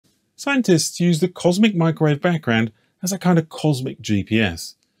Scientists use the cosmic microwave background as a kind of cosmic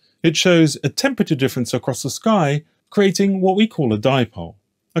GPS. It shows a temperature difference across the sky, creating what we call a dipole,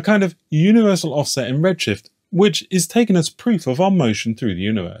 a kind of universal offset in redshift, which is taken as proof of our motion through the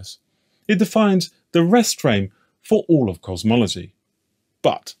universe. It defines the rest frame for all of cosmology.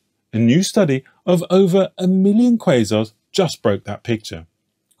 But a new study of over 1 million quasars just broke that picture.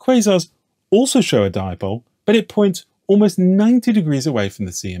 Quasars also show a dipole, but it points almost 90 degrees away from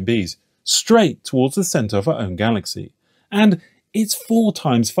the CMBs, straight towards the centre of our own galaxy. And it's 4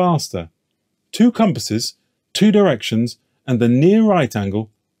 times faster. 2 compasses, 2 directions, and the near right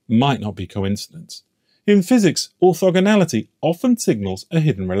angle might not be coincidence. In physics, orthogonality often signals a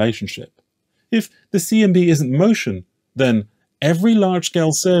hidden relationship. If the CMB isn't motion, then every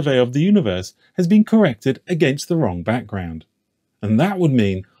large-scale survey of the universe has been corrected against the wrong background. And that would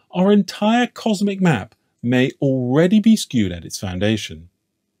mean our entire cosmic map may already be skewed at its foundation.